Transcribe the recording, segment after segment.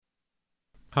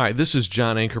Hi, this is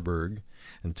John Ankerberg,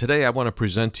 and today I want to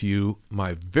present to you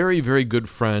my very, very good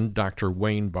friend, Dr.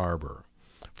 Wayne Barber.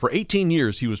 For 18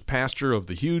 years, he was pastor of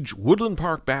the huge Woodland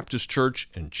Park Baptist Church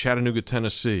in Chattanooga,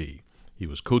 Tennessee. He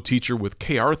was co-teacher with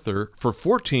Kay Arthur for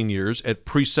 14 years at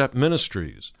Precept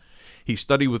Ministries. He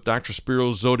studied with Dr.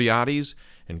 Spiro Zodhiates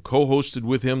and co-hosted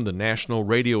with him the national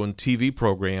radio and TV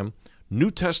program New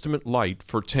Testament Light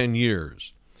for 10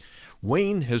 years.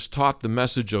 Wayne has taught the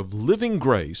message of living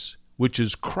grace, which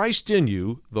is Christ in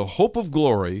you, the hope of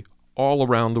glory, all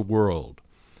around the world.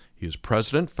 He is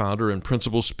president, founder, and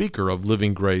principal speaker of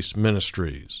Living Grace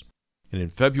Ministries. And in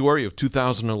February of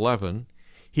 2011,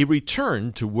 he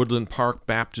returned to Woodland Park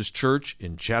Baptist Church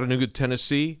in Chattanooga,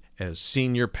 Tennessee, as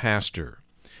senior pastor.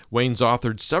 Wayne's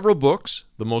authored several books.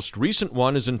 The most recent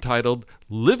one is entitled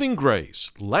Living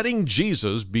Grace, Letting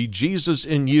Jesus Be Jesus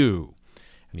in You.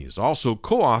 And he has also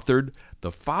co-authored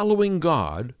The Following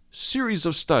God, series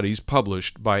of studies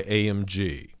published by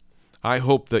AMG. I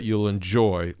hope that you'll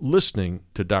enjoy listening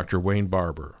to Dr. Wayne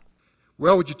Barber.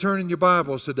 Well, would you turn in your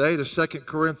Bibles today to 2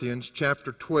 Corinthians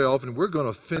chapter 12, and we're going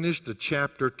to finish the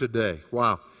chapter today.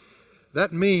 Wow.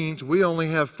 That means we only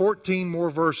have 14 more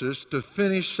verses to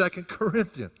finish 2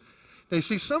 Corinthians. Now, you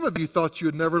see, some of you thought you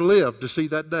would never live to see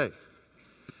that day.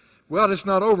 Well, it's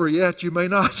not over yet. You may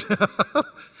not.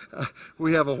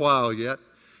 We have a while yet.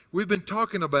 We've been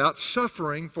talking about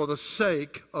suffering for the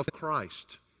sake of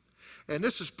Christ. And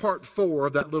this is part 4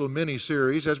 of that little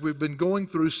mini-series as we've been going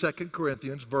through 2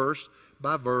 Corinthians verse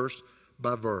by verse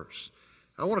by verse.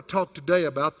 I want to talk today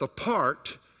about the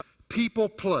part people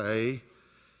play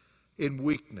in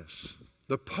weakness.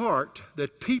 The part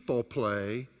that people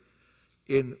play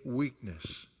in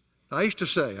weakness. I used to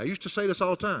say this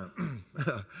all the time.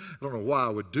 I don't know why I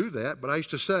would do that, but I used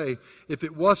to say, if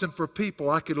it wasn't for people,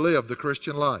 I could live the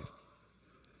Christian life.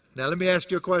 Now, let me ask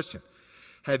you a question.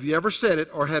 Have you ever said it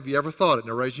or have you ever thought it?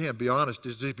 Now, raise your hand. Be honest.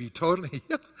 Just be totally,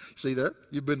 see there?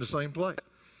 You've been in the same place.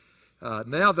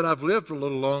 Now that I've lived for a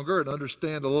little longer and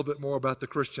understand a little bit more about the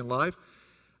Christian life,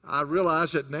 I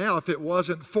realize that now if it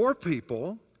wasn't for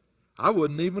people, I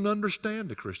wouldn't even understand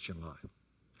the Christian life.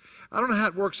 I don't know how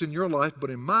it works in your life, but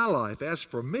in my life, as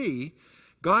for me,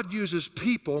 God uses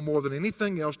people more than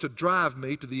anything else to drive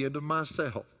me to the end of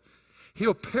myself.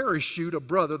 He'll parachute a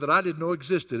brother that I didn't know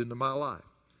existed into my life.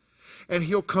 And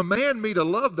He'll command me to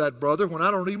love that brother when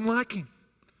I don't even like him.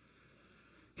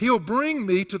 He'll bring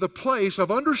me to the place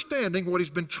of understanding what He's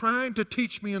been trying to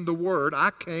teach me in the Word.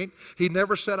 I can't. He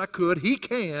never said I could. He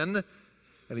can.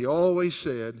 And He always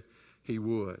said He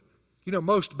would. You know,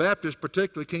 most Baptists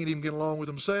particularly can't even get along with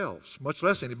themselves, much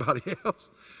less anybody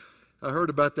else. I heard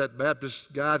about that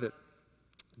Baptist guy that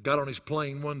got on his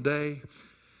plane one day,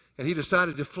 and he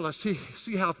decided to fly, see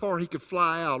how far he could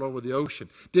fly out over the ocean.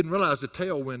 Didn't realize the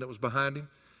tailwind that was behind him.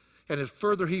 And as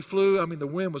further he flew, the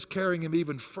wind was carrying him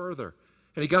even further.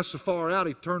 And he got so far out,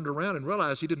 he turned around and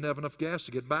realized he didn't have enough gas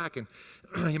to get back. And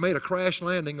he made a crash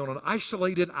landing on an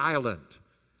isolated island.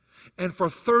 And for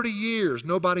 30 years,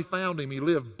 nobody found him. He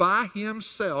lived by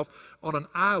himself on an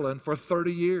island for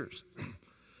 30 years.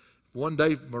 One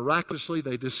day, miraculously,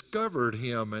 they discovered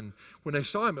him. And when they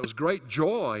saw him, it was great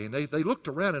joy. And they looked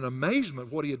around in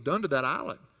amazement what he had done to that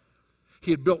island.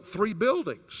 He had built 3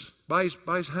 buildings by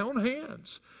his own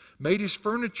hands, made his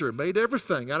furniture, made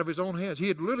everything out of his own hands. He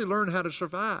had really learned how to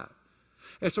survive.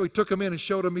 And so he took him in and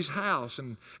showed him his house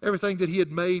and everything that he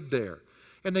had made there.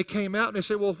 And they came out and they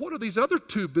said, well, what are these other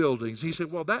 2 buildings? He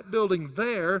said, well, that building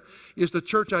there is the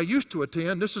church I used to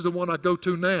attend. This is the one I go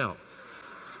to now.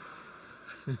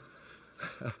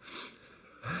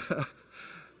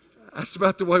 That's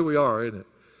about the way we are, isn't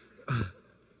it?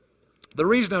 The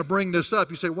reason I bring this up,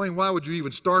 you say, Wayne, why would you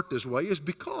even start this way? Is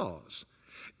because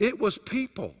it was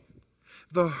people,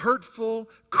 the hurtful,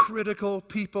 critical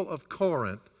people of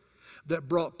Corinth, that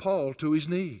brought Paul to his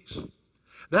knees.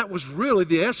 That was really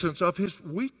the essence of his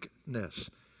weakness.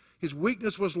 His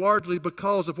weakness was largely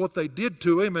because of what they did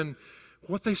to him and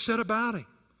what they said about him.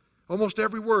 Almost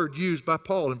every word used by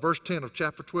Paul in verse 10 of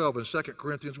chapter 12 in 2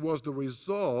 Corinthians was the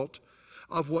result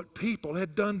of what people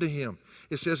had done to him.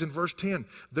 It says in verse 10,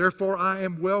 therefore I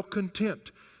am well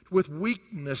content with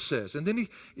weaknesses. And then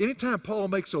anytime Paul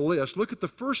makes a list, look at the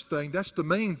first thing, that's the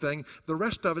main thing. The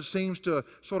rest of it seems to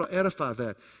sort of edify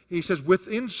that. He says with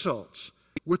insults,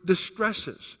 with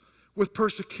distresses, with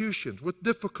persecutions, with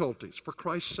difficulties for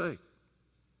Christ's sake.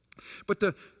 But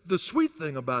the sweet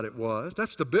thing about it was,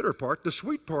 that's the bitter part, the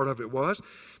sweet part of it was,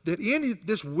 that in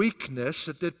this weakness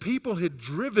that people had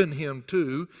driven him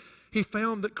to, he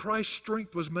found that Christ's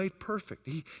strength was made perfect.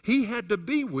 He had to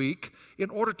be weak in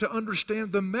order to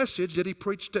understand the message that he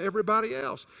preached to everybody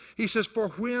else. He says, for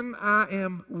when I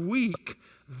am weak,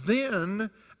 then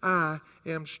I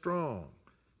am strong.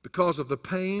 Because of the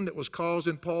pain that was caused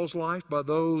in Paul's life by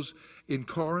those in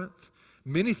Corinth,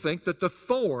 many think that the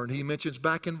thorn he mentions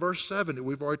back in verse 7 that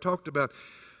we've already talked about,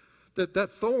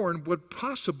 that thorn would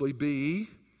possibly be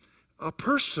a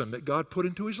person that God put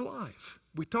into his life.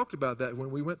 We talked about that when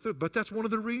we went through, but that's one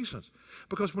of the reasons.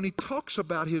 Because when he talks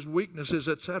about his weaknesses,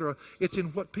 etc., it's in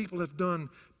what people have done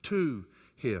to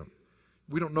him.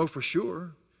 We don't know for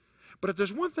sure. But if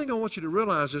there's one thing I want you to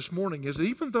realize this morning is that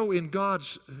even though in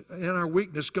our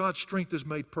weakness, God's strength is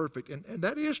made perfect. And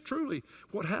that is truly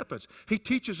what happens. He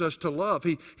teaches us to love.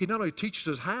 He not only teaches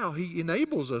us how, he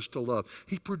enables us to love.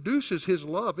 He produces his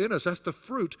love in us. That's the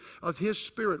fruit of his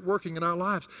Spirit working in our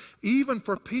lives, even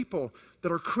for people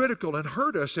that are critical and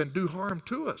hurt us and do harm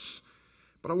to us.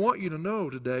 But I want you to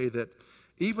know today that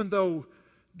even though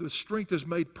the strength is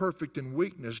made perfect in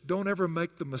weakness, don't ever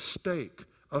make the mistake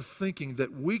of thinking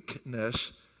that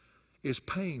weakness is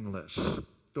painless.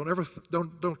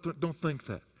 Don't think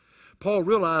that. Paul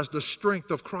realized the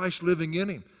strength of Christ living in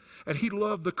him, and he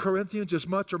loved the Corinthians as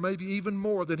much or maybe even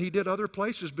more than he did other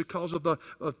places because of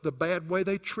the bad way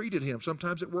they treated him.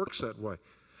 Sometimes it works that way.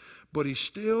 But he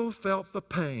still felt the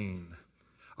pain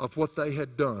of what they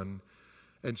had done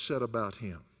and said about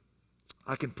him.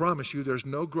 I can promise you there's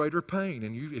no greater pain,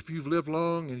 and if you've lived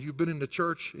long and you've been in the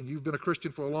church and you've been a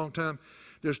Christian for a long time,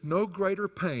 there's no greater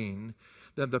pain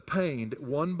than the pain that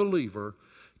one believer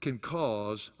can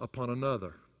cause upon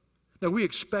another. Now, we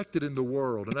expect it in the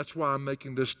world, and that's why I'm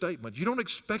making this statement. You don't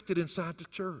expect it inside the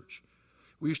church.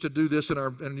 We used to do this in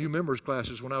our new members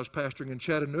classes when I was pastoring in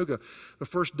Chattanooga. The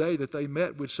first day that they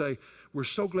met, we'd say, "We're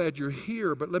so glad you're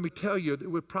here, but let me tell you,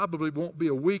 it probably won't be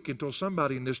a week until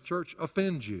somebody in this church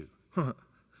offends you." And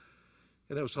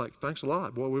it was like, thanks a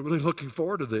lot. Boy, we're really looking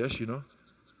forward to this, you know.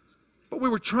 But we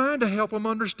were trying to help them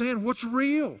understand what's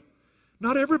real.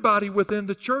 Not everybody within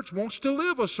the church wants to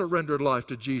live a surrendered life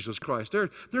to Jesus Christ. There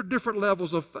are different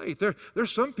levels of faith.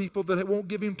 There's some people that won't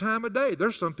give him time of day.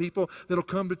 There's some people that'll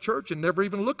come to church and never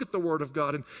even look at the Word of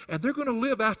God. And they're going to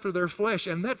live after their flesh,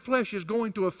 and that flesh is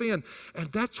going to offend. And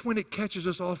that's when it catches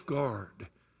us off guard.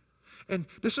 And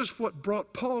this is what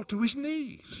brought Paul to his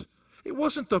knees. It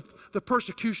wasn't the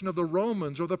persecution of the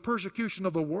Romans or the persecution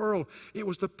of the world. It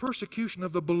was the persecution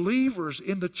of the believers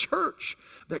in the church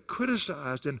that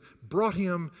criticized and brought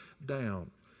him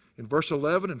down. In verse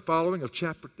 11 and following of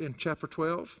chapter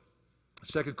 12,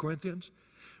 2 Corinthians,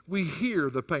 we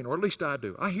hear the pain, or at least I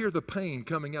do. I hear the pain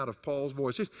coming out of Paul's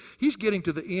voice. He's getting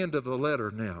to the end of the letter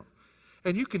now.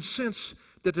 And you can sense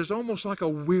that there's almost like a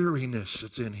weariness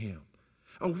that's in him.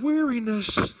 A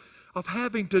weariness of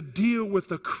having to deal with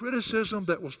the criticism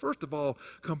that was, first of all,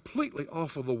 completely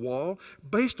off of the wall,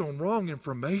 based on wrong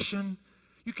information.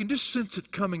 You can just sense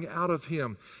it coming out of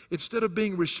him. Instead of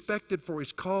being respected for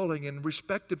his calling and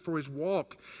respected for his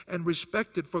walk and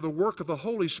respected for the work of the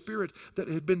Holy Spirit that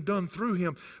had been done through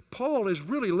him, Paul is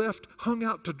really left hung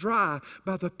out to dry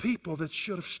by the people that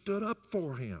should have stood up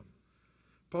for him.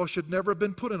 Paul should never have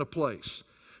been put in a place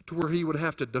to where he would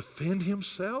have to defend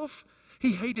himself.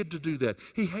 He hated to do that.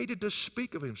 He hated to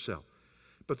speak of himself.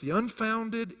 But the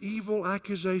unfounded evil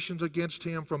accusations against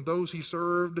him from those he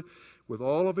served with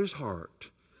all of his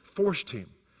heart forced him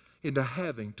into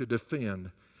having to defend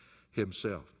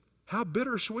himself. How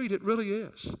bittersweet it really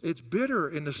is. It's bitter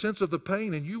in the sense of the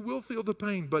pain, and you will feel the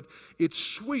pain, but it's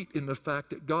sweet in the fact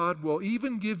that God will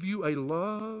even give you a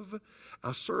love,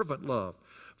 a servant love,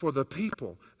 for the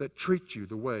people that treat you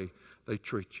the way they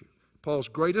treat you. Paul's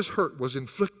greatest hurt was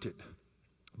inflicted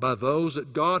by those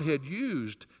that God had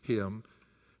used him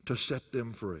to set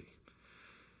them free.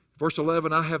 Verse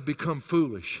 11, I have become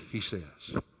foolish, he says.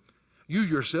 You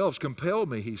yourselves compel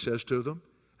me, he says to them.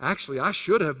 Actually, I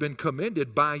should have been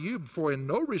commended by you, for in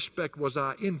no respect was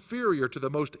I inferior to the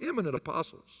most eminent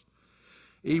apostles,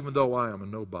 even though I am a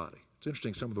nobody. It's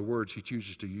interesting some of the words he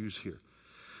chooses to use here.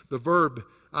 The verb,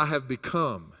 I have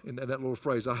become, in that little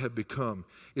phrase, I have become,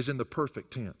 is in the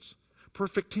perfect tense.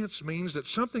 Perfect tense means that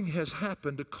something has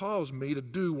happened to cause me to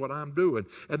do what I'm doing.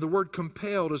 And the word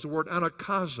compelled is the word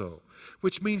anakazo,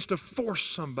 which means to force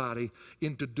somebody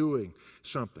into doing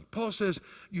something. Paul says,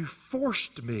 you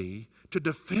forced me to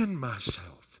defend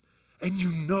myself, and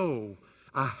you know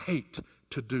I hate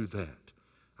to do that.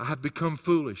 I have become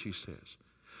foolish, he says.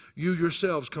 You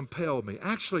yourselves compelled me.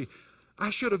 Actually, I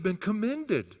should have been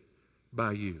commended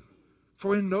by you,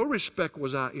 for in no respect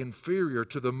was I inferior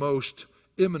to the most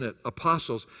eminent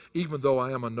apostles, even though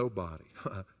I am a nobody.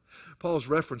 Paul's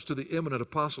reference to the eminent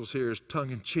apostles here is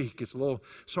tongue-in-cheek. It's a little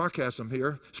sarcasm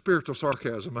here, spiritual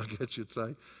sarcasm, I guess you'd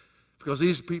say, because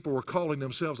these people were calling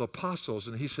themselves apostles,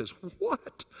 and he says,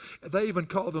 what? They even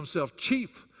call themselves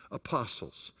chief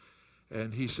apostles.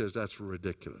 And he says that's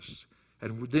ridiculous.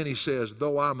 And then he says,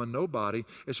 though I'm a nobody,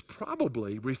 it's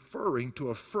probably referring to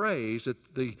a phrase that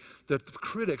the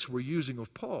critics were using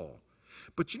of Paul.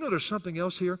 But you know, there's something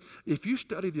else here. If you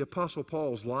study the Apostle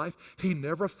Paul's life, he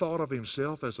never thought of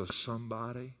himself as a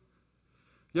somebody.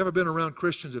 You ever been around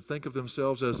Christians that think of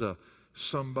themselves as a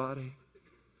somebody?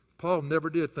 Paul never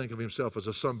did think of himself as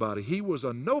a somebody. He was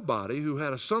a nobody who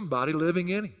had a somebody living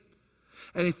in him.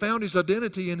 And he found his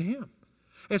identity in him.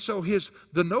 And so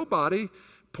the nobody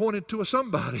pointed to a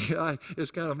somebody.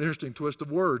 It's kind of an interesting twist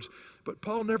of words. But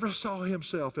Paul never saw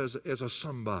himself as a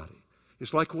somebody.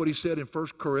 It's like what he said in 1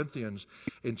 Corinthians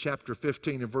in chapter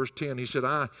 15 and verse 10. He said,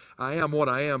 I am what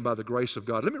I am by the grace of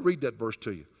God. Let me read that verse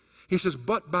to you. He says,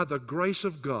 but by the grace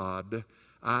of God,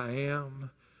 I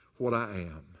am what I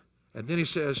am. And then he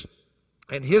says,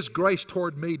 and his grace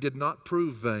toward me did not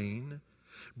prove vain,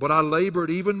 but I labored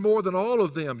even more than all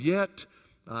of them. Yet,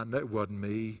 I know it wasn't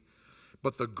me,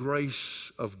 but the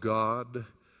grace of God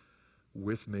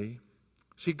with me.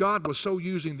 See, God was so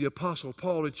using the Apostle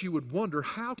Paul that you would wonder,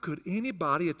 how could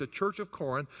anybody at the church of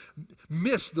Corinth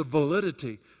miss the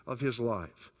validity of his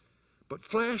life? But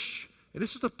flesh, and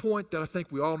this is the point that I think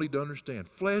we all need to understand,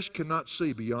 flesh cannot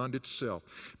see beyond itself.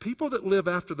 People that live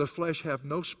after the flesh have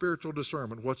no spiritual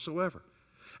discernment whatsoever.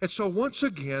 And so once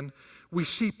again, we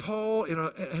see Paul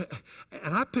and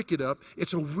I pick it up,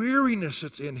 it's a weariness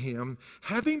that's in him,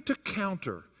 having to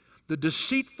counter the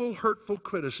deceitful, hurtful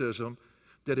criticism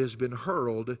that has been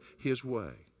hurled his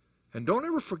way. And don't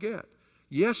ever forget,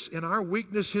 yes, in our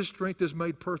weakness, his strength is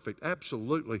made perfect,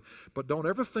 absolutely. But don't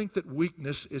ever think that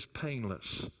weakness is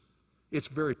painless. It's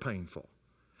very painful.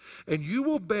 And you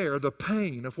will bear the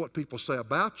pain of what people say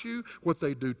about you, what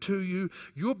they do to you.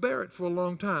 You'll bear it for a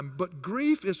long time. But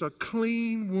grief is a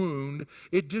clean wound.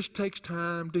 It just takes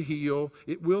time to heal.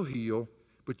 It will heal,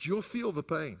 but you'll feel the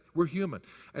pain. We're human,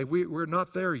 and we're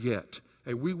not there yet.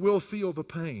 And we will feel the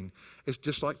pain. It's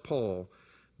just like Paul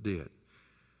did.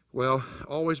 Well,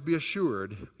 always be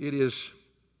assured, it is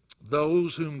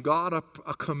those whom God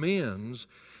commends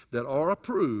that are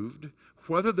approved,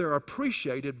 whether they're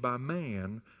appreciated by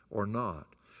man or not.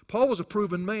 Paul was a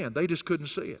proven man. They just couldn't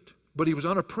see it. But he was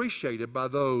unappreciated by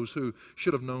those who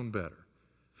should have known better.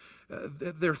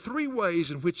 There are three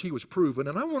ways in which he was proven,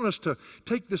 and I want us to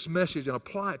take this message and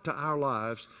apply it to our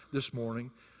lives this morning.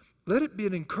 Let it be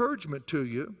an encouragement to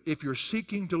you if you're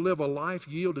seeking to live a life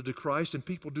yielded to Christ and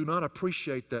people do not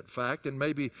appreciate that fact, and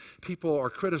maybe people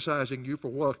are criticizing you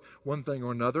for one thing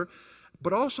or another,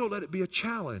 but also let it be a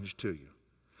challenge to you.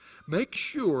 Make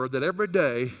sure that every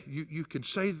day you can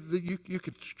say that you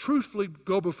can truthfully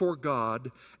go before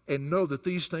God and know that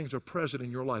these things are present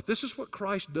in your life. This is what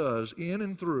Christ does in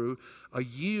and through a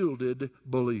yielded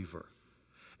believer.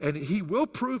 And he will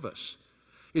prove us.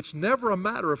 It's never a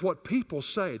matter of what people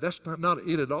say. That's not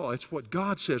it at all. It's what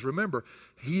God says. Remember,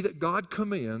 he that God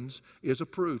commends is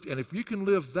approved. And if you can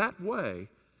live that way,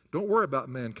 don't worry about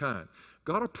mankind.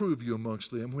 God will prove you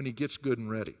amongst them when he gets good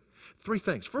and ready. Three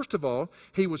things. First of all,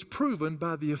 he was proven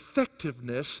by the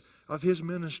effectiveness of his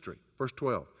ministry. Verse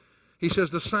 12. He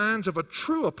says, the signs of a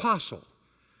true apostle,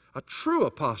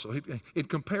 in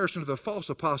comparison to the false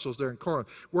apostles there in Corinth,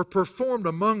 were performed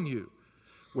among you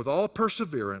with all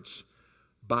perseverance,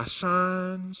 by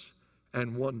signs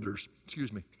and wonders,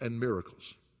 and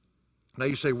miracles. Now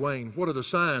you say, Wayne, what are the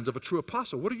signs of a true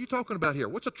apostle? What are you talking about here?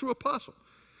 What's a true apostle?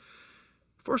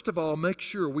 First of all, make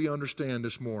sure we understand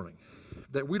this morning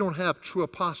that we don't have true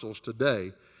apostles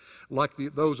today like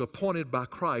those appointed by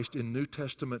Christ in New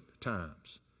Testament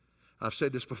times. I've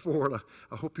said this before, and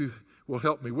I hope you will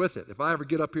help me with it. If I ever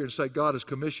get up here and say, God has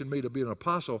commissioned me to be an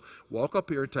apostle, walk up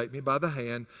here and take me by the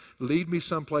hand, lead me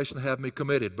someplace and have me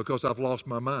committed because I've lost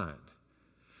my mind.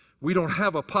 We don't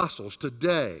have apostles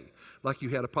today like you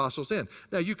had apostles then.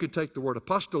 Now, you can take the word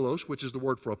apostolos, which is the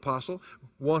word for apostle,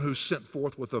 one who's sent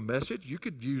forth with a message. You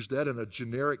could use that in a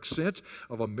generic sense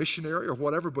of a missionary or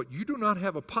whatever, but you do not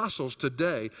have apostles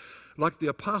today like the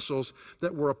apostles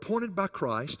that were appointed by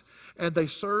Christ, and they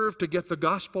served to get the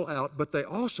gospel out, but they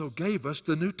also gave us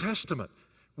the New Testament.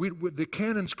 The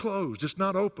canon's closed. It's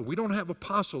not open. We don't have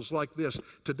apostles like this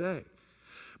today.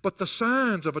 But the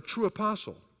signs of a true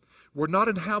apostle were not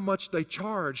in how much they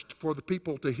charged for the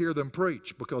people to hear them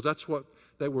preach, because that's what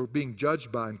they were being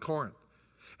judged by in Corinth.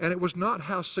 And it was not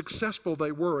how successful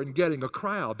they were in getting a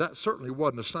crowd. That certainly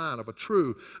wasn't a sign of a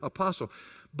true apostle.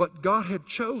 But God had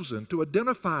chosen to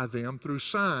identify them through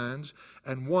signs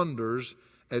and wonders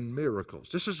and miracles.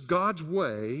 This is God's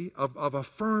way of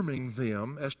affirming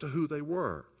them as to who they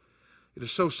were. It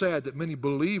is so sad that many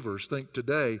believers think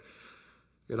today,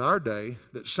 in our day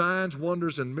that signs,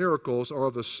 wonders, and miracles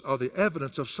are the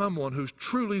evidence of someone who's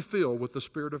truly filled with the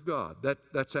Spirit of God.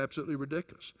 That's absolutely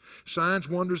ridiculous. Signs,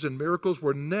 wonders, and miracles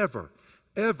were never,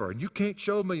 ever, and you can't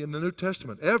show me in the New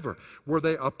Testament, ever, were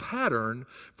they a pattern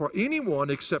for anyone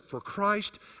except for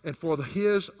Christ and for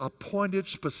His appointed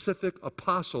specific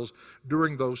apostles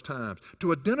during those times,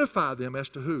 to identify them as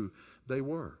to who they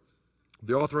were.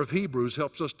 The author of Hebrews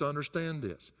helps us to understand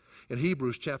this. In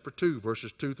Hebrews chapter 2,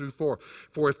 verses 2 through 4,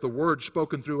 for if the word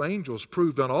spoken through angels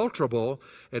proved unalterable,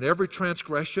 and every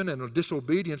transgression and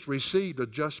disobedience received a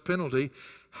just penalty,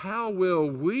 how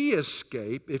will we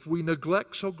escape if we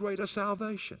neglect so great a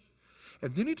salvation?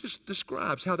 And then he just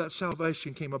describes how that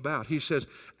salvation came about. He says,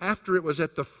 after it was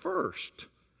at the first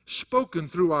spoken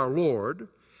through our Lord,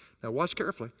 now watch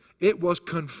carefully, it was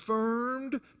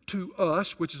confirmed to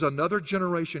us, which is another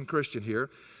generation Christian here,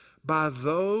 by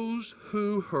those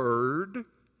who heard,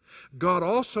 God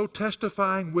also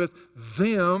testifying with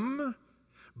them,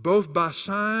 both by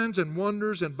signs and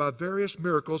wonders and by various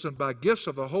miracles and by gifts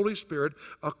of the Holy Spirit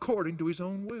according to His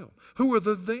own will. Who are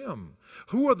the them?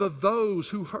 Who are the those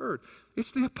who heard?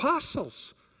 It's the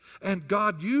apostles. And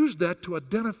God used that to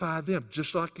identify them,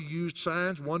 just like He used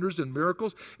signs, wonders, and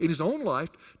miracles in His own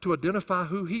life to identify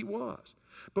who He was.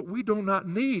 But we do not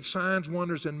need signs,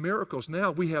 wonders, and miracles. Now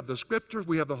we have the Scriptures,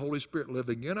 we have the Holy Spirit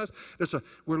living in us.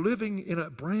 We're living in a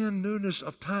brand newness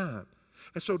of time.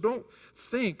 And so don't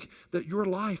think that your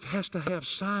life has to have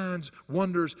signs,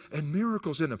 wonders, and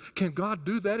miracles in them. Can God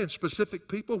do that in specific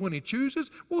people when He chooses?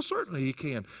 Well, certainly He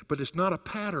can. But it's not a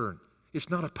pattern.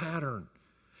 It's not a pattern.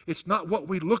 It's not what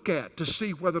we look at to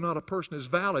see whether or not a person is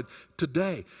valid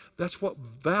today. That's what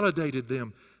validated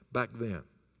them back then.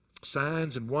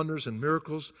 Signs and wonders and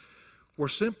miracles were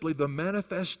simply the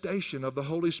manifestation of the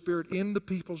Holy Spirit in the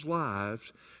people's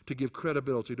lives to give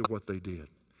credibility to what they did.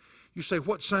 You say,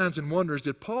 what signs and wonders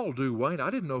did Paul do, Wayne?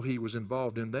 I didn't know he was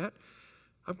involved in that.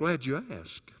 I'm glad you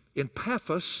asked. In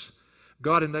Paphos,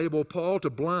 God enabled Paul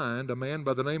to blind a man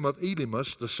by the name of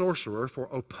Elymas, the sorcerer, for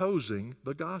opposing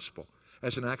the gospel.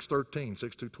 That's in Acts 13,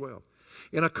 6 through 12.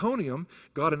 In Iconium,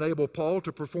 God enabled Paul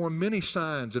to perform many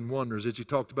signs and wonders, as he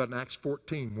talked about in Acts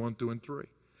 14, 1 through 3.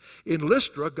 In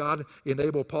Lystra, God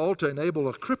enabled Paul to enable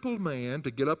a crippled man to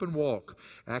get up and walk,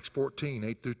 Acts 14,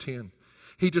 8 through 10.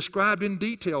 He described in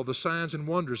detail the signs and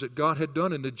wonders that God had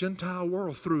done in the Gentile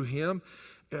world through him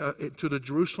to the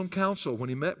Jerusalem council when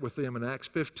he met with them in Acts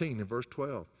 15 and verse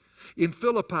 12. In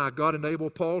Philippi, God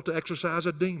enabled Paul to exorcise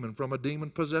a demon from a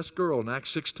demon-possessed girl in Acts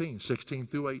 16, 16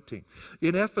 through 18.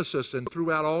 In Ephesus and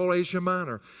throughout all Asia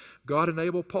Minor, God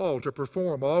enabled Paul to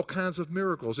perform all kinds of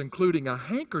miracles, including a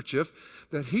handkerchief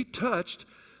that he touched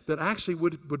that actually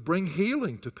would bring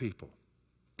healing to people.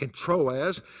 In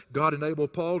Troas, God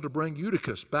enabled Paul to bring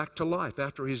Eutychus back to life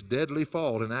after his deadly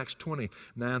fall in Acts 20,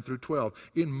 9 through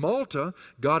 12. In Malta,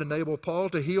 God enabled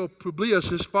Paul to heal Publius,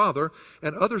 his father,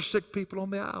 and other sick people on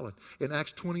the island in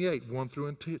Acts 28, 1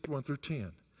 through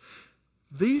 10.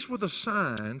 These were the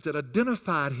signs that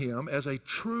identified him as a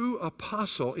true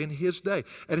apostle in his day.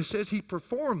 And it says he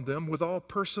performed them with all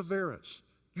perseverance.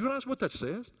 You realize what that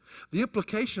says? The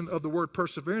implication of the word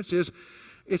perseverance is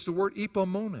it's the word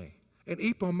ipomone. And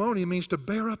ipomone means to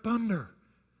bear up under.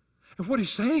 And what he's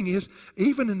saying is,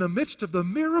 even in the midst of the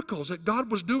miracles that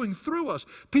God was doing through us,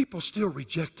 people still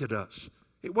rejected us.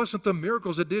 It wasn't the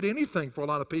miracles that did anything for a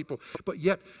lot of people, but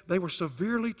yet they were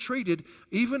severely treated,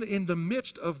 even in the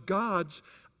midst of God's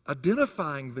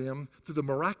identifying them through the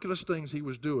miraculous things He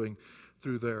was doing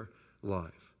through their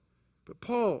life. But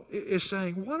Paul is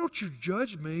saying, why don't you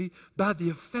judge me by the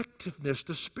effectiveness,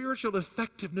 the spiritual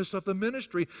effectiveness of the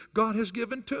ministry God has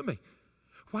given to me?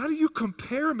 Why do you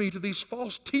compare me to these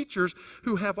false teachers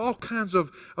who have all kinds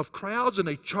of crowds and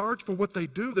they charge for what they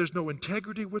do? There's no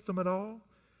integrity with them at all.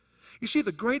 You see,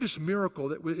 the greatest miracle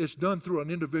that is done through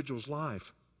an individual's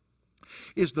life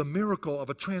is the miracle of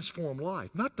a transformed life.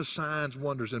 Not the signs,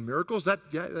 wonders, and miracles.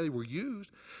 They were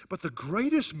used. But the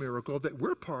greatest miracle that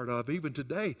we're part of even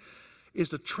today is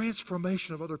the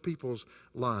transformation of other people's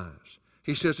lives.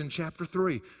 He says in chapter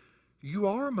 3, you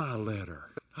are my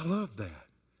letter. I love that.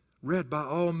 Read by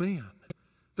all men.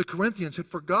 The Corinthians had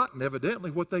forgotten,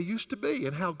 evidently, what they used to be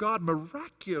and how God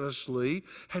miraculously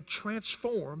had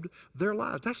transformed their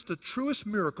lives. That's the truest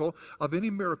miracle of any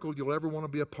miracle you'll ever want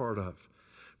to be a part of.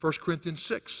 1 Corinthians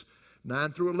 6,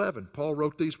 9 through 11, Paul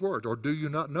wrote these words, or do you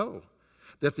not know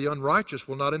that the unrighteous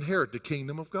will not inherit the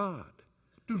kingdom of God?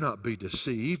 Do not be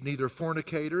deceived, neither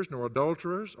fornicators, nor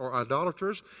adulterers, or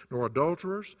idolaters, nor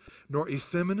adulterers, nor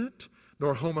effeminate,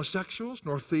 nor homosexuals,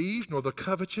 nor thieves, nor the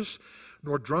covetous,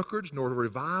 nor drunkards, nor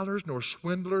revilers, nor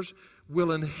swindlers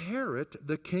will inherit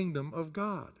the kingdom of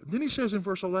God. And then he says in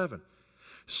verse 11,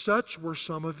 such were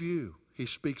some of you. He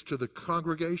speaks to the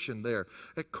congregation there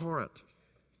at Corinth.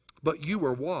 But you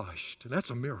were washed, and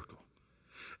that's a miracle.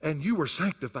 And you were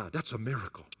sanctified, that's a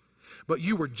miracle. But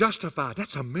you were justified,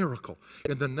 that's a miracle,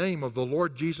 in the name of the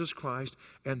Lord Jesus Christ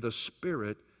and the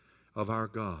Spirit of our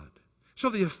God. So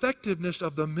the effectiveness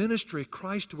of the ministry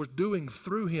Christ was doing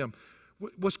through him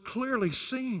was clearly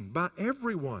seen by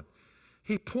everyone.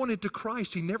 He pointed to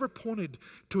Christ. He never pointed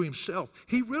to himself.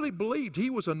 He really believed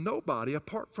he was a nobody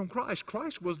apart from Christ.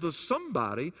 Christ was the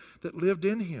somebody that lived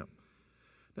in him.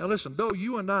 Now listen, though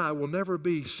you and I will never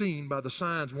be seen by the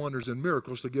signs, wonders, and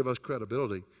miracles to give us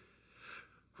credibility,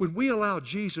 when we allow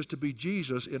Jesus to be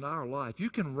Jesus in our life, you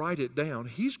can write it down.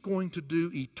 He's going to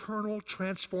do eternal,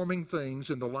 transforming things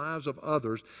in the lives of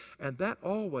others, and that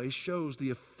always shows the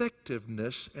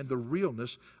effectiveness and the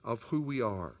realness of who we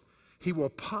are. He'll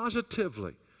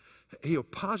positively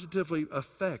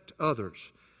affect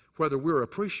others, whether we're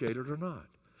appreciated or not.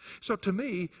 So to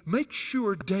me, make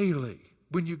sure daily,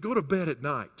 when you go to bed at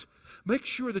night, make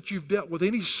sure that you've dealt with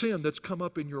any sin that's come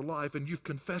up in your life and you've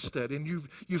confessed that and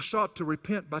you've sought to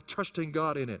repent by trusting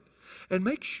God in it. And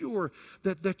make sure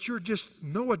that you're just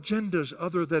no agendas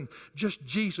other than just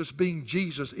Jesus being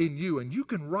Jesus in you. And you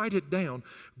can write it down.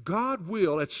 God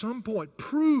will at some point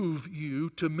prove you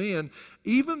to men,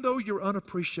 even though you're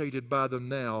unappreciated by them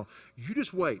now. You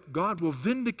just wait. God will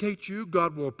vindicate you.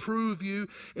 God will approve you.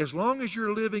 As long as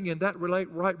you're living in that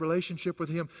right relationship with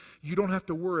him, you don't have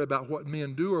to worry about what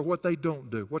men do or what they don't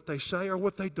do, what they say or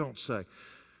what they don't say.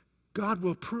 God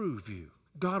will prove you.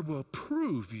 God will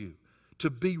prove you to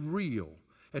be real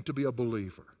and to be a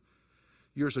believer.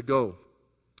 Years ago,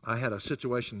 I had a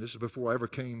situation, this is before I ever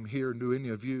came here and knew any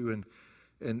of you,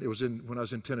 and it was when I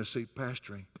was in Tennessee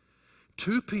pastoring.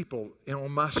 Two people on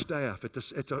my staff,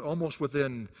 almost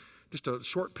within just a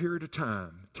short period of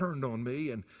time, turned on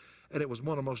me, and it was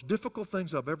one of the most difficult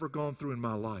things I've ever gone through in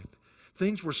my life.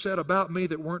 Things were said about me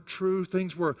that weren't true.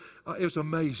 It was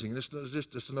amazing. It's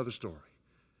just another story.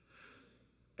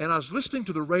 And I was listening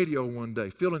to the radio one day,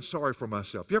 feeling sorry for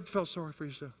myself. You ever felt sorry for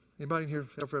yourself? Anybody in here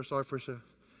ever felt sorry for yourself?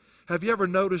 Have you ever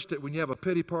noticed that when you have a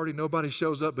pity party, nobody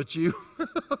shows up but you? And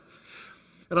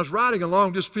I was riding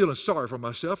along just feeling sorry for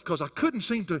myself because I couldn't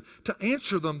seem to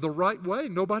answer them the right way.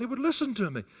 Nobody would listen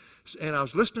to me. And I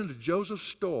was listening to Joseph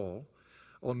Stoll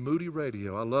on Moody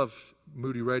Radio. I love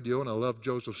Moody Radio, and I love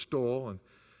Joseph Stoll, and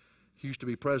he used to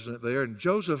be president there. And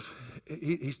Joe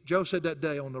said that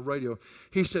day on the radio,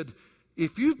 he said,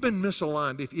 if you've been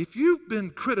misaligned, if you've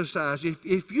been criticized,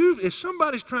 if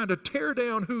somebody's trying to tear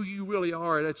down who you really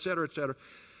are, et cetera,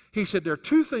 he said there are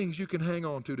two things you can hang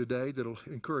on to today that'll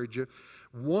encourage you.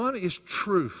 One is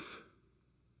truth,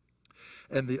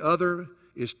 and the other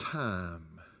is time.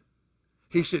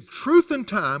 He said truth and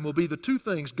time will be the two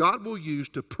things God will use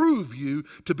to prove you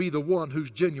to be the one who's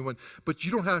genuine, but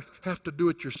you don't have to do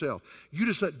it yourself. You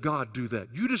just let God do that.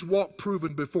 You just walk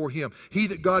proven before him. He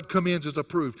that God commends is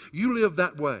approved. You live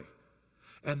that way.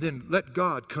 And then let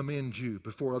God commend you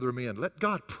before other men. Let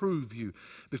God prove you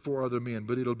before other men,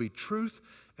 but it'll be truth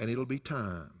and it'll be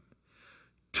time.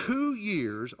 2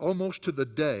 years, almost to the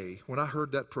day, when I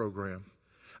heard that program,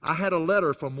 I had a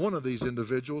letter from one of these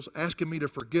individuals asking me to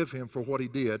forgive him for what he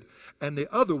did, and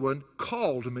the other one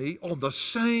called me on the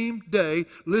same day,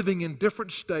 living in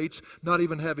different states, not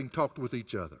even having talked with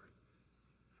each other.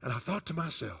 And I thought to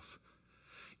myself,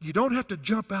 you don't have to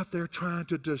jump out there trying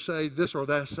to say this or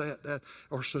that, say that,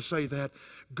 or to say that.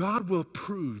 God will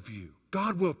prove you.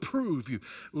 God will prove you.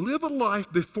 Live a life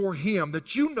before him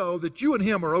that you know that you and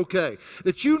him are okay,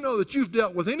 that you know that you've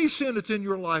dealt with any sin that's in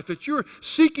your life, that you're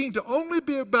seeking to only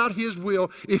be about his will.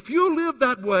 If you live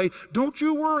that way, don't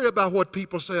you worry about what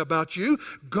people say about you.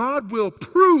 God will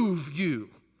prove you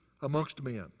amongst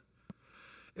men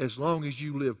as long as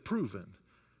you live proven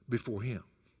before him.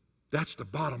 That's the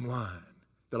bottom line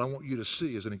that I want you to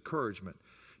see as an encouragement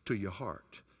to your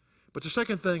heart. But the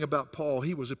second thing about Paul,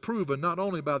 he was proven not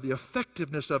only by the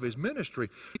effectiveness of his ministry,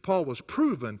 Paul was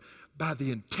proven by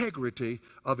the integrity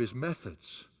of his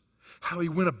methods, how he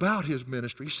went about his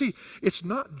ministry. You see, it's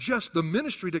not just the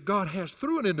ministry that God has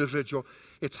through an individual,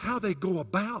 it's how they go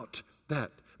about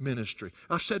that ministry.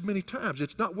 I've said many times,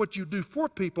 it's not what you do for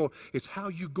people, it's how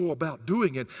you go about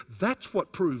doing it. That's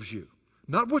what proves you.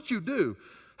 Not what you do,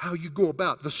 how you go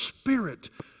about, the spirit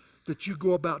that you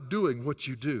go about doing what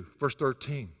you do. Verse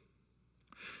 13.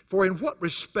 For in what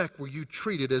respect were you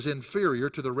treated as inferior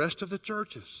to the rest of the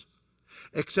churches?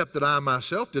 Except that I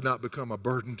myself did not become a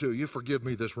burden to you. Forgive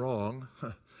me this wrong.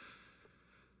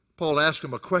 Paul asked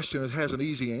him a question that has an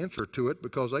easy answer to it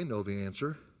because they know the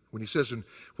answer. When he says, in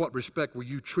what respect were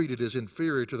you treated as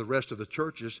inferior to the rest of the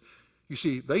churches? You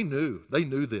see, they knew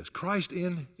this. Christ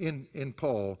in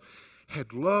Paul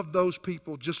had loved those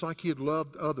people just like he had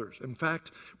loved others. In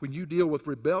fact, when you deal with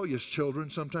rebellious children,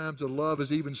 sometimes the love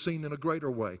is even seen in a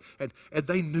greater way. And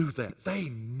they knew that. They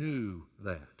knew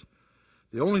that.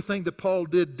 The only thing that Paul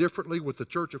did differently with the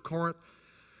church of Corinth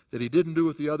that he didn't do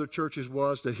with the other churches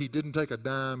was that he didn't take a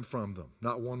dime from them,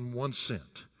 not one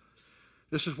cent.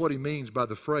 This is what he means by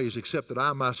the phrase, except that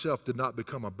I myself did not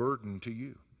become a burden to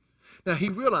you. Now, he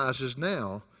realizes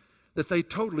now that they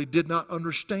totally did not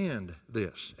understand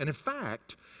this, and in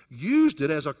fact, used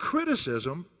it as a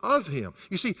criticism of him.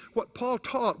 You see, what Paul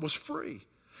taught was free,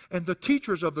 and the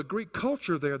teachers of the Greek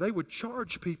culture there, they would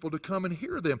charge people to come and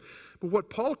hear them. But what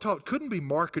Paul taught couldn't be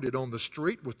marketed on the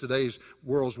street with today's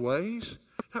world's ways.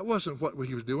 That wasn't what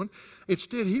he was doing.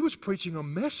 Instead, he was preaching a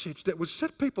message that would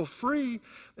set people free,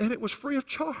 and it was free of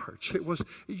charge.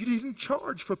 You didn't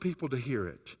charge for people to hear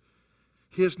it.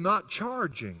 His not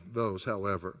charging those,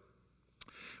 however,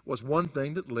 was one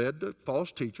thing that led the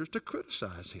false teachers to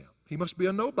criticize him. He must be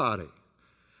a nobody.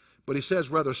 But he says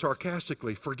rather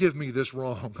sarcastically, forgive me this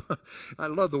wrong. I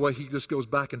love the way he just goes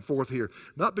back and forth here.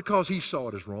 Not because he saw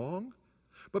it as wrong,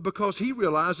 but because he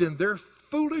realized in their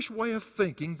foolish way of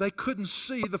thinking, they couldn't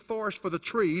see the forest for the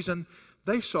trees, and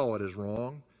they saw it as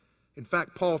wrong. In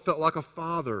fact, Paul felt like a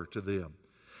father to them.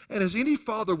 And as any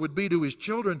father would be to his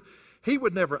children, he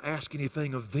would never ask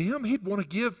anything of them. He'd want to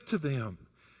give to them.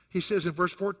 He says in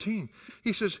verse 14,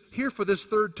 he says, here for this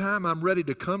third time I'm ready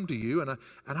to come to you, and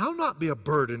I'll not be a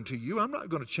burden to you. I'm not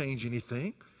going to change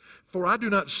anything. For I do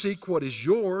not seek what is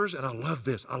yours, and I love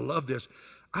this.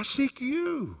 I seek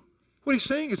you. What he's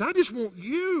saying is, I just want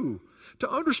you to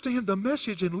understand the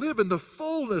message and live in the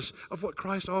fullness of what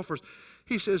Christ offers.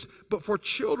 He says, but for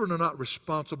children are not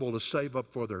responsible to save up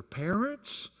for their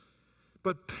parents,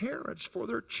 but parents for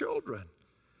their children.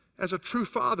 As a true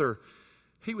father,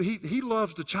 he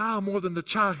loves the child more than the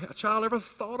child ever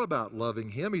thought about loving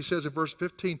him. He says in verse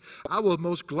 15, I will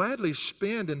most gladly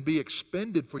spend and be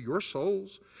expended for your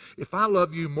souls. If I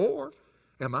love you more,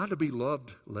 am I to be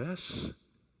loved less?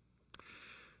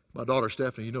 My daughter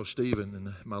Stephanie, you know Stephen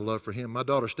and my love for him. My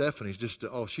daughter Stephanie's just,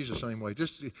 she's the same way.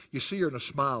 Just, you see her and the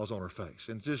smiles on her face.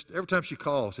 And just every time she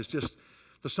calls, it's just,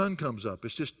 the sun comes up.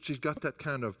 It's just, she's got that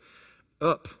kind of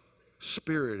up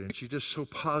spirit, and she's just so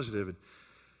positive.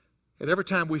 And every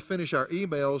time we finish our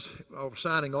emails or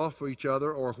signing off for each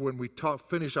other, or when we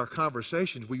finish our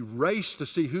conversations, we race to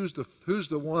see who's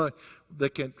the one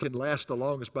that can last the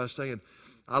longest by saying,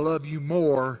 I love you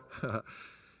more.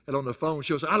 And on the phone,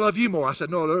 she'll say, I love you more. I said,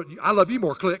 no, I love you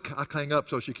more. Click. I hang up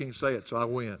so she can't say it, so I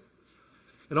win.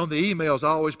 And on the emails, I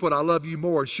always put, I love you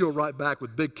more. And she'll write back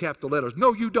with big capital letters,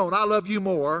 no, you don't. I love you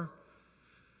more.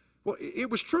 Well, it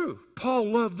was true.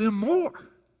 Paul loved them more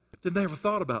than they ever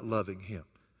thought about loving him.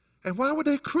 And why would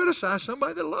they criticize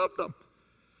somebody that loved them?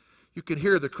 You can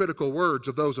hear the critical words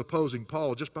of those opposing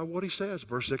Paul just by what he says.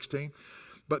 Verse 16,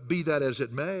 but be that as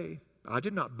it may, I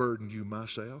did not burden you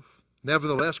myself.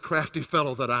 Nevertheless, crafty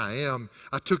fellow that I am,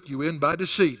 I took you in by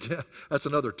deceit. That's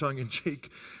another tongue-in-cheek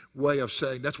way of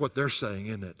saying, that's what they're saying,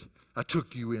 isn't it? I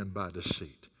took you in by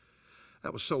deceit.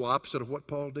 That was so opposite of what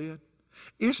Paul did.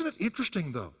 Isn't it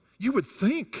interesting, though? You would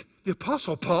think the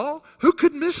Apostle Paul, who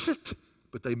could miss it?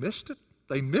 But they missed it.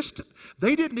 They missed it.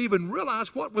 They didn't even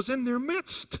realize what was in their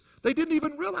midst. They didn't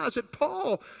even realize that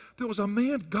Paul, there was a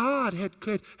man God had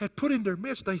put in their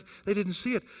midst. They didn't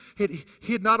see it.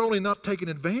 He had not only not taken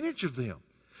advantage of them,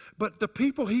 but the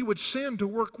people he would send to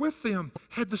work with them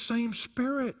had the same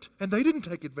spirit, and they didn't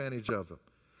take advantage of them.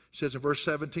 It says in verse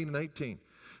 17 and 18,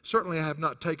 certainly I have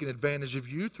not taken advantage of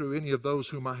you through any of those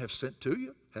whom I have sent to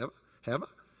you. Have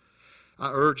I?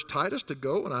 I urged Titus to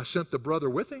go, and I sent the brother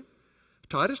with him.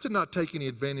 Titus did not take any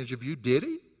advantage of you, did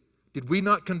he? Did we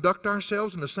not conduct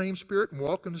ourselves in the same spirit and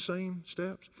walk in the same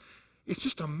steps? It's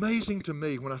just amazing to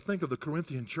me when I think of the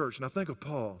Corinthian church and I think of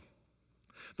Paul.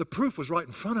 The proof was right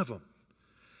in front of them,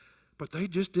 but they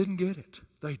just didn't get it.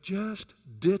 They just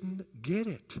didn't get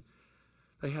it.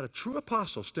 They had a true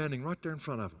apostle standing right there in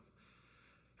front of them,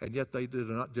 and yet they did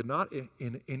not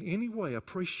in any way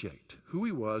appreciate who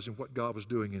he was and what God was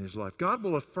doing in his life. God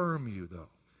will affirm you, though.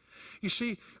 You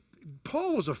see,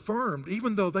 Paul was affirmed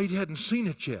even though they hadn't seen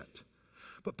it yet.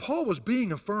 But Paul was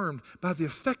being affirmed by the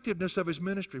effectiveness of his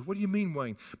ministry. What do you mean,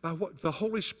 Wayne? By what the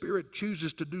Holy Spirit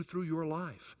chooses to do through your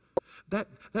life. That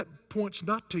points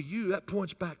not to you, that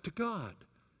points back to God.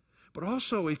 But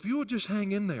also, if you will just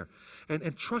hang in there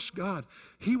and trust God,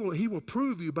 He will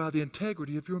prove you by the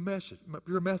integrity of your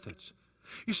methods.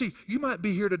 You see, you might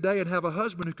be here today and have a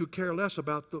husband who could care less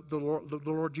about the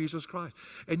Lord Jesus Christ.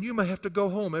 And you may have to go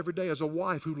home every day as a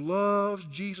wife who loves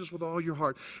Jesus with all your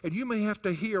heart. And you may have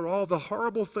to hear all the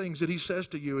horrible things that He says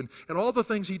to you and all the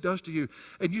things He does to you.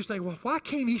 And you think, well, why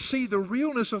can't He see the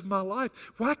realness of my life?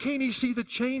 Why can't He see the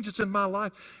change that's in my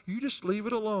life? You just leave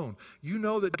it alone. You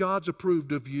know that God's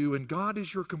approved of you, and God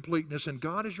is your completeness, and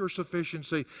God is your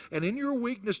sufficiency. And in your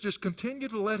weakness, just continue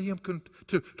to let Him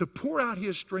to pour out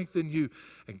His strength in you.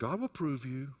 And God will prove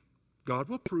you. God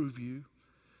will prove you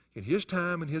in His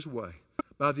time and His way,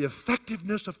 by the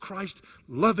effectiveness of Christ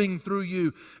loving through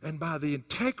you and by the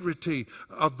integrity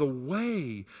of the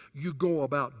way you go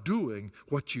about doing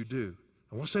what you do.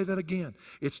 I want to say that again.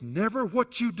 It's never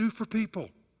what you do for people.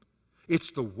 It's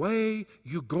the way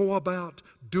you go about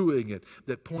doing it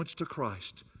that points to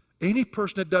Christ. Any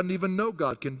person that doesn't even know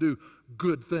God can do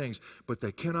good things, but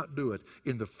they cannot do it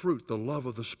in the fruit, the love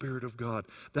of the Spirit of God.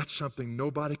 That's something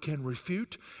nobody can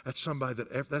refute. That's something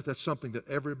that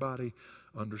everybody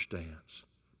understands.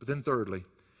 But then thirdly,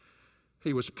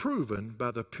 he was proven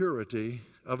by the purity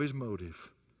of his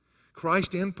motive.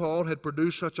 Christ in Paul had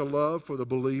produced such a love for the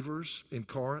believers in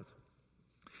Corinth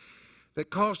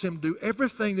that caused him to do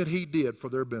everything that he did for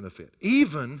their benefit,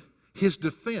 even his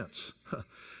defense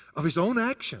of his own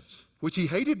actions, which he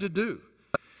hated to do.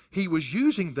 He was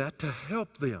using that to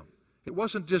help them. It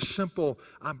wasn't just simple,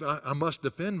 I must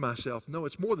defend myself. No,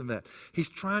 it's more than that. He's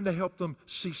trying to help them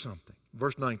see something.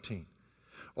 Verse 19.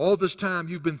 All this time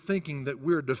you've been thinking that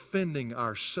we're defending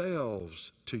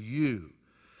ourselves to you.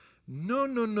 No.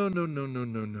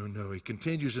 He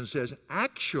continues and says,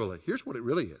 actually, here's what it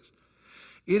really is.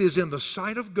 It is in the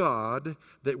sight of God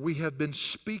that we have been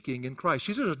speaking in Christ.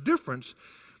 See, there's a difference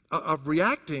of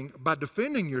reacting by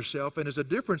defending yourself, and there's a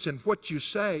difference in what you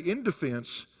say in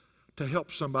defense to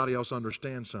help somebody else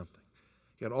understand something.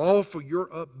 Yet all for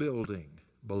your upbuilding,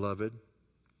 beloved.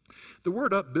 The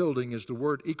word upbuilding is the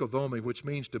word ikodomi, which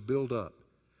means to build up.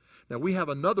 Now we have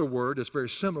another word that's very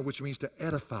similar, which means to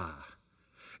edify.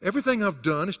 Everything I've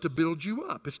done is to build you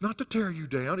up. It's not to tear you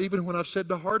down. Even when I've said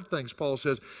the hard things, Paul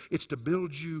says, it's to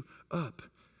build you up.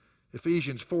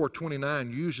 Ephesians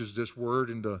 4:29 uses this word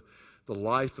in the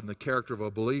life and the character of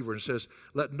a believer and says,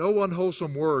 let no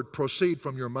unwholesome word proceed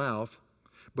from your mouth,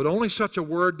 but only such a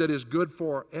word that is good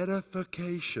for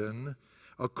edification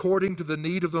according to the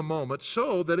need of the moment,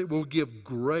 so that it will give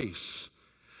grace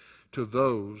to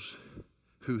those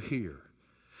who hear.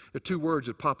 The two words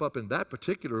that pop up in that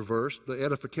particular verse, the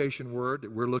edification word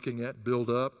that we're looking at, build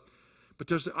up, but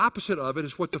there's the opposite of it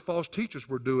is what the false teachers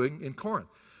were doing in Corinth.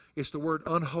 It's the word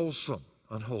unwholesome,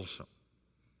 unwholesome.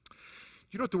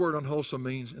 You know what the word unwholesome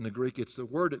means in the Greek? It's the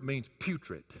word that means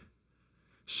putrid,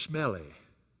 smelly,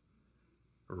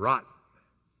 rotten.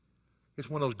 It's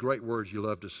one of those great words you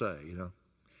love to say, you know.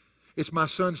 It's my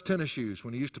son's tennis shoes.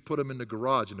 When he used to put them in the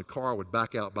garage and the car would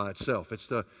back out by itself. It's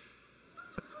the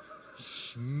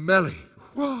smelly.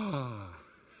 Whoa.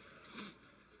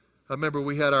 I remember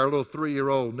we had our little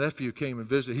 3-year-old nephew came and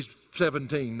visited. He's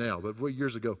 17 now, but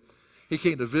years ago. He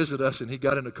came to visit us, and he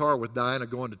got in the car with Diana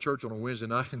going to church on a Wednesday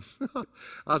night, and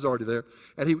I was already there.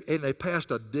 And they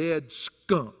passed a dead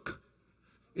skunk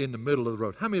in the middle of the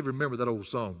road. How many of you remember that old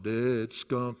song, Dead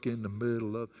Skunk in the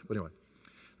Middle of... But anyway,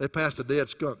 they passed a dead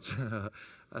skunk.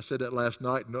 I said that last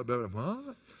night, and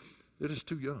what? It is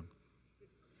too young.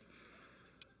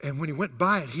 And when he went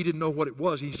by it, he didn't know what it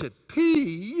was. He said,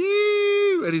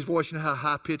 P-U, and his voice, you know how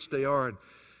high-pitched they are.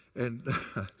 And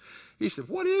he said,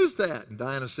 what is that? And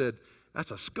Diana said,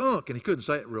 that's a skunk. And he couldn't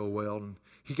say it real well. And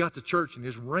he got to church and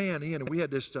just ran in. And we had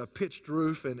this pitched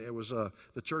roof, and it was the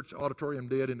church auditorium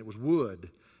did, and it was wood.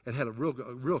 It had a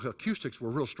real acoustics were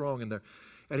real strong in there.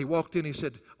 And he walked in, he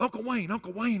said, Uncle Wayne.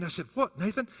 I said, what,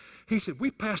 Nathan? He said,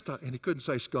 we passed and he couldn't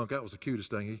say skunk. That was the cutest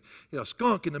thing. A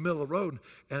skunk in the middle of the road.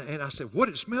 And I said, what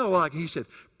did it smell like? And he said,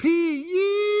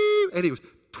 P-U. And he was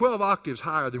 12 octaves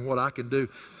higher than what I can do.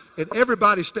 And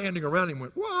everybody standing around him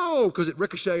went, whoa, because it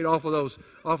ricocheted off of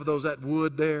that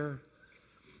wood there.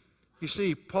 You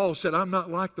see, Paul said, I'm not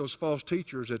like those false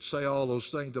teachers that say all those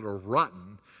things that are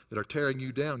rotten, that are tearing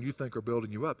you down, you think are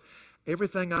building you up.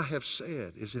 Everything I have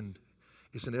said is an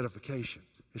edification.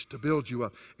 It's to build you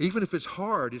up. Even if it's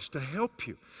hard, it's to help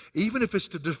you. Even if it's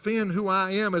to defend who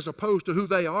I am as opposed to who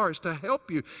they are, it's to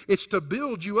help you. It's to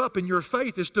build you up in your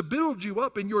faith. It's to build you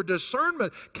up in your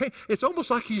discernment. It's almost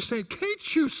like he's saying,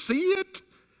 can't you see it?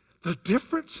 The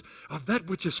difference of that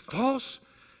which is false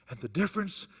and the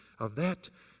difference of that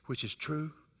which is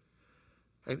true.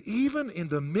 And even in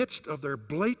the midst of their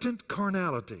blatant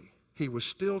carnality, he was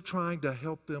still trying to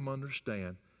help them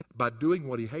understand by doing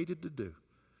what he hated to do,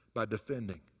 by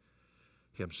defending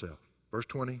himself. Verse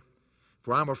 20,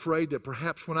 for I'm afraid that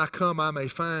perhaps when I come I may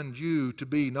find you to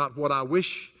be not what I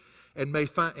wish, and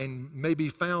may be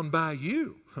found by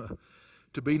you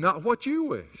to be not what you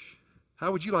wish.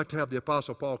 How would you like to have the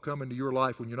Apostle Paul come into your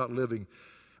life when you're not living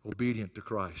obedient to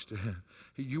Christ?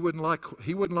 He wouldn't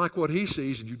like what he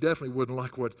sees, and you definitely wouldn't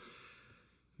like what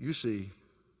you see.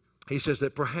 He says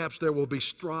that perhaps there will be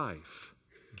strife,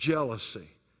 jealousy,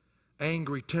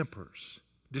 angry tempers,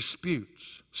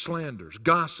 disputes, slanders,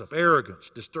 gossip,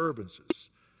 arrogance, disturbances.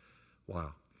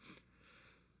 Wow.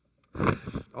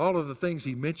 All of the things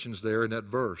he mentions there in that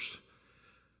verse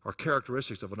are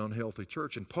characteristics of an unhealthy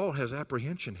church. And Paul has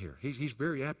apprehension here. He's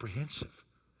very apprehensive.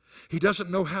 He doesn't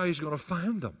know how he's going to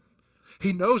find them.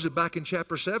 He knows that back in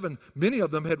chapter 7, many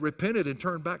of them had repented and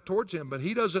turned back towards him, but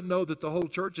he doesn't know that the whole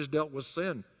church has dealt with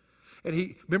sin. And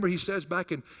he says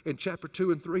back in chapter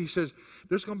 2 and 3, he says,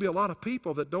 there's going to be a lot of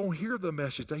people that don't hear the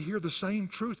message. They hear the same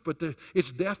truth, but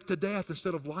it's death to death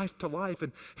instead of life to life.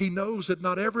 And he knows that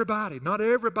not everybody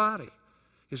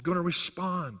is going to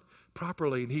respond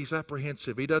properly, and he's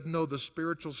apprehensive. He doesn't know the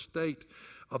spiritual state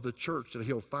of the church that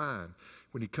he'll find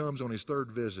when he comes on his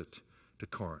third visit to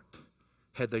Corinth.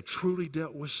 Had they truly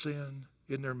dealt with sin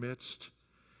in their midst?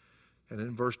 And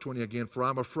in verse 20 again, for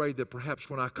I'm afraid that perhaps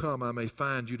when I come I may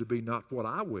find you to be not what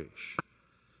I wish,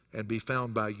 and be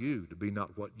found by you to be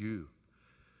not what you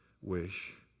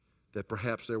wish, that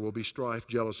perhaps there will be strife,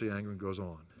 jealousy, anger, and goes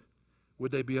on.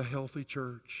 Would they be a healthy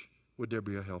church? Would there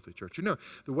be a healthy church? You know,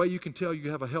 the way you can tell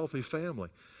you have a healthy family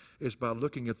is by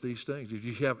looking at these things. If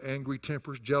you have angry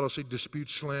tempers, jealousy,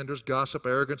 disputes, slanders, gossip,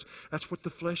 arrogance, that's what the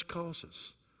flesh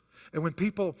causes. And when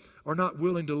people are not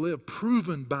willing to live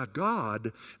proven by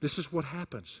God, this is what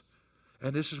happens.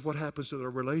 And this is what happens to their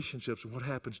relationships, and what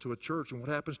happens to a church, and what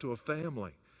happens to a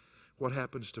family, what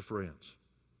happens to friends.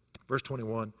 Verse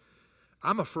 21,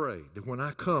 I'm afraid that when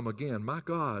I come again, my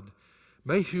God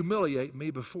may humiliate me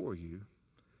before you,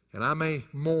 and I may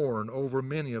mourn over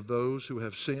many of those who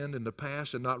have sinned in the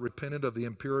past and not repented of the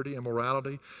impurity,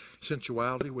 immorality,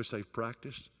 sensuality which they've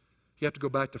practiced. You have to go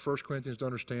back to 1 Corinthians to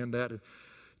understand that.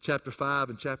 Chapter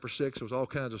 5 and chapter 6, there was all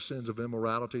kinds of sins of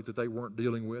immorality that they weren't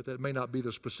dealing with. It may not be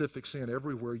the specific sin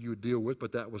everywhere you would deal with,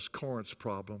 but that was Corinth's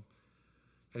problem.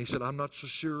 And he said, I'm not so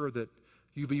sure that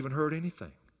you've even heard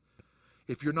anything.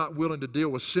 If you're not willing to deal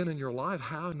with sin in your life,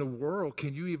 how in the world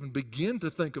can you even begin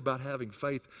to think about having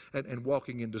faith and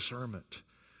walking in discernment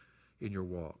in your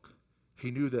walk? He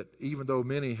knew that even though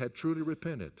many had truly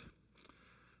repented,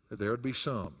 that there would be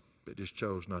some that just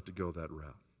chose not to go that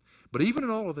route. But even in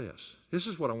all of this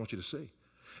is what I want you to see.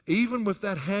 Even with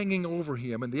that hanging over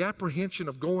him and the apprehension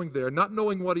of going there, not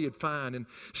knowing what he'd find, and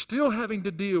still having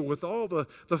to deal with all the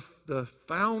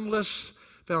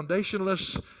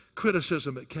foundationless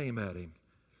criticism that came at him,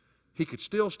 he could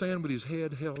still stand with his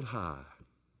head held high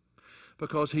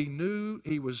because he knew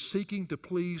he was seeking to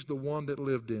please the one that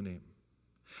lived in him.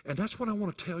 And that's what I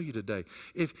want to tell you today.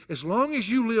 As long as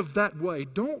you live that way,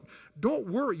 don't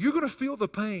worry. You're going to feel the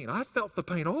pain. I felt the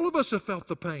pain. All of us have felt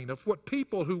the pain of what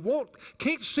people who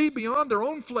can't see beyond their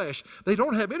own flesh. They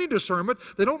don't have any discernment.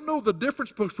 They don't know the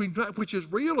difference between that which is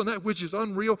real and that which is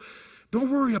unreal.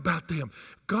 Don't worry about them.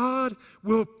 God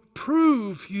will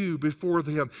prove you before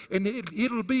them, and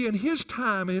it'll be in his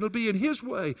time, and it'll be in his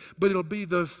way, but it'll be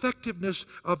the effectiveness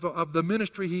of the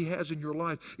ministry he has in your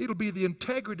life. It'll be the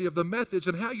integrity of the methods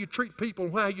and how you treat people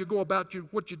and how you go about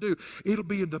what you do. It'll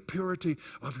be in the purity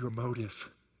of your motive,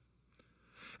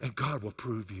 and God will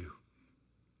prove you.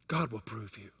 God will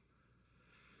prove you.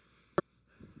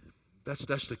 That's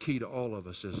the key to all of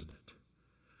us, isn't it?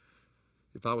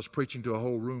 If I was preaching to a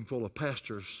whole room full of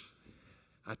pastors,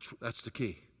 that's the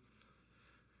key.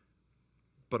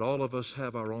 But all of us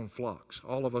have our own flocks.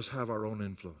 All of us have our own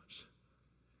influence.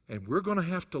 And we're going to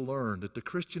have to learn that the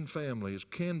Christian family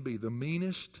can be the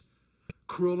meanest,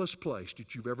 cruelest place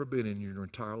that you've ever been in your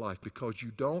entire life, because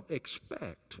you don't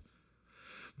expect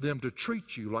them to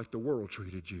treat you like the world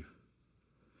treated you.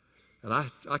 And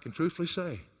I can truthfully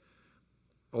say,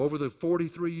 over the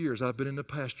 43 years I've been in the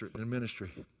pastorate and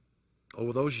ministry,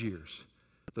 over those years,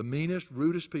 the meanest,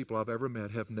 rudest people I've ever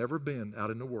met have never been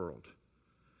out in the world.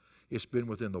 It's been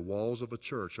within the walls of a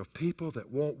church, of people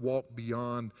that won't walk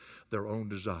beyond their own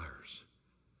desires.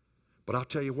 But I'll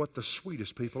tell you what, the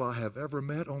sweetest people I have ever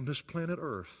met on this planet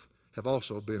Earth have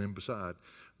also been inside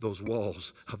those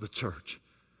walls of the church.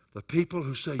 The people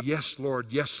who say, yes, Lord,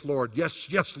 yes, Lord, yes,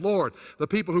 yes, Lord. The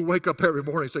people who wake up every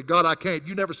morning and say, God, I can't.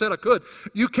 You never said I could.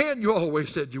 You can. You always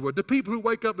said you would. The people who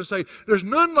wake up and say, there's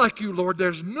none like you, Lord.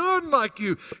 There's none like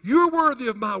you. You're worthy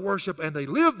of my worship. And they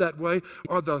live that way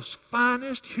are the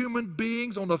finest human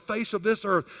beings on the face of this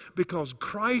earth because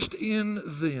Christ in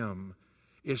them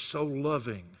is so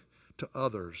loving to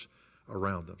others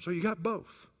around them. So you got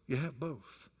both. You have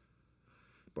both.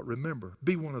 But remember,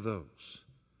 be one of those.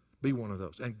 Be one of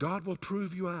those. And God will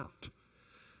prove you out.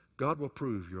 God will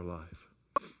prove your life.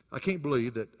 I can't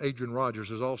believe that Adrian Rogers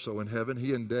is also in heaven.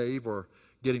 He and Dave are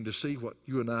getting to see what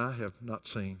you and I have not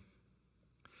seen.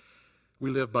 We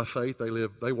live by faith.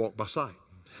 They walk by sight.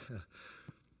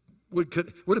 Wouldn't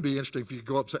it be interesting if you could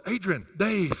go up and say, Adrian,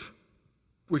 Dave,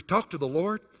 we've talked to the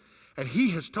Lord, and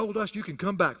He has told us you can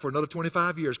come back for another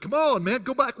 25 years. Come on, man,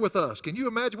 go back with us. Can you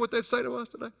imagine what they'd say to us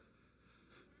today?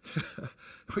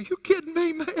 Are you kidding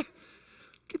me, man?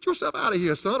 Get yourself out of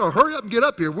here, son, or hurry up and get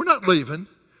up here. We're not leaving.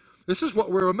 This is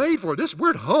what we're made for. We're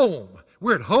at home.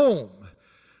 We're at home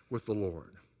with the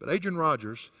Lord. But Adrian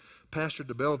Rogers pastored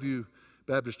the Bellevue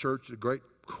Baptist Church,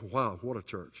 wow, what a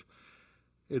church,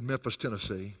 in Memphis,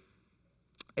 Tennessee.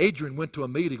 Adrian went to a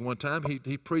meeting one time.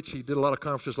 He preached. He did a lot of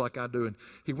conferences like I do, and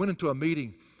he went into a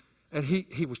meeting. And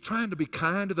he was trying to be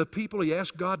kind to the people. He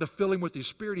asked God to fill him with His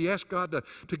Spirit. He asked God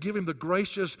to give him the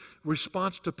gracious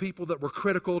response to people that were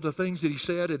critical to things that he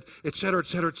said, and et cetera, et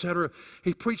cetera, et cetera.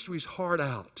 He preached his heart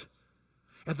out.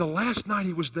 And the last night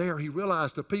he was there, he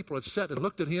realized the people had sat and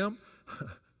looked at him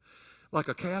like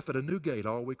a calf at a new gate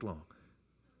all week long.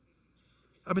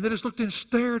 I mean, they just looked and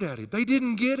stared at him. They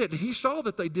didn't get it. He saw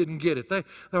that they didn't get it. They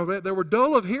were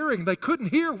dull of hearing. They couldn't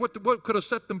hear what could have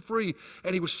set them free.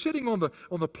 And he was sitting on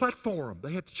the platform.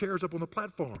 They had chairs up on the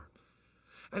platform.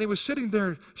 And he was sitting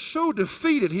there so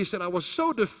defeated. He said, I was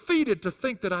so defeated to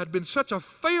think that I'd been such a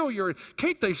failure.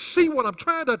 Can't they see what I'm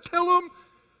trying to tell them?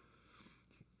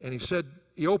 And he said,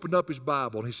 he opened up his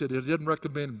Bible, and he said, it didn't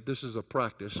recommend this as a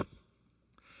practice.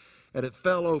 And it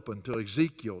fell open to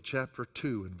Ezekiel chapter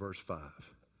 2 and verse 5.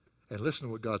 And listen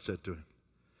to what God said to him.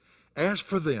 As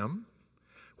for them,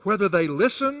 whether they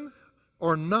listen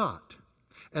or not,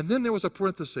 and then there was a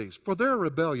parenthesis, for they're a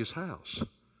rebellious house,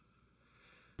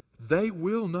 they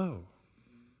will know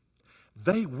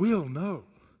that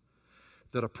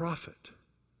a prophet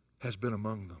has been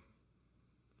among them.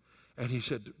 And he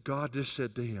said, God just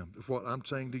said to him, what I'm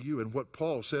saying to you and what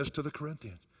Paul says to the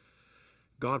Corinthians,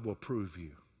 God will prove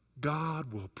you.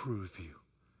 God will prove you.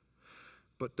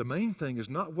 But the main thing is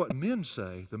not what men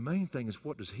say. The main thing is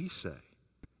what does He say.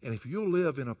 And if you'll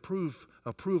live in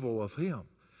approval of Him,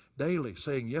 daily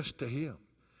saying yes to Him,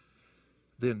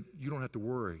 then you don't have to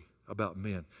worry about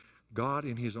men. God,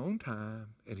 in His own time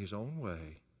and His own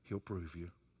way, He'll prove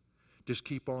you. Just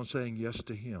keep on saying yes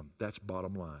to Him. That's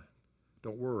bottom line.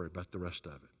 Don't worry about the rest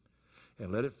of it.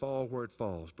 And let it fall where it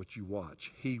falls, but you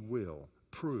watch. He will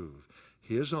prove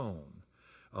His own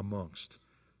amongst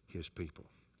His people.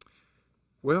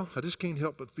 Well, I just can't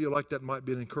help but feel like that might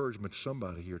be an encouragement to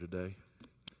somebody here today.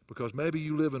 Because maybe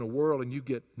you live in a world and you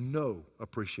get no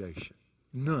appreciation.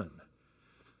 None.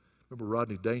 Remember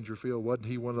Rodney Dangerfield? Wasn't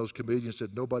he one of those comedians that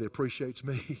said, nobody appreciates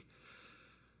me?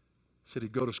 Said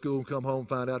he'd go to school and come home and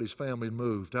find out his family had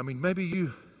moved. I mean, maybe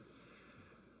you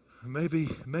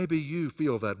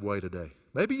feel that way today.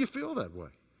 Maybe you feel that way.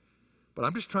 But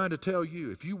I'm just trying to tell you,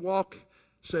 if you walk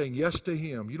saying yes to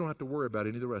Him, you don't have to worry about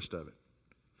any of the rest of it.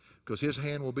 Because His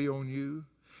hand will be on you.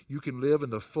 You can live in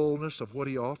the fullness of what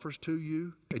He offers to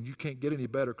you, and you can't get any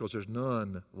better because there's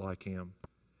none like Him.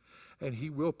 And He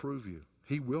will prove you.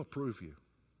 He will prove you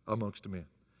amongst men.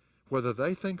 Whether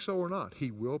they think so or not,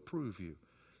 He will prove you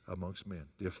amongst men.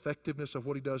 The effectiveness of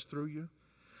what He does through you,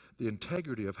 the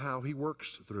integrity of how He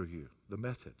works through you, the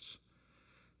methods.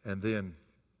 And then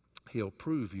He'll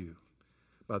prove you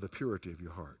by the purity of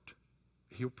your heart.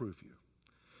 He'll prove you.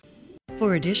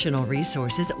 For additional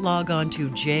resources, log on to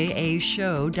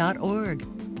jashow.org.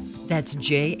 That's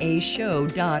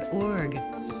jashow.org.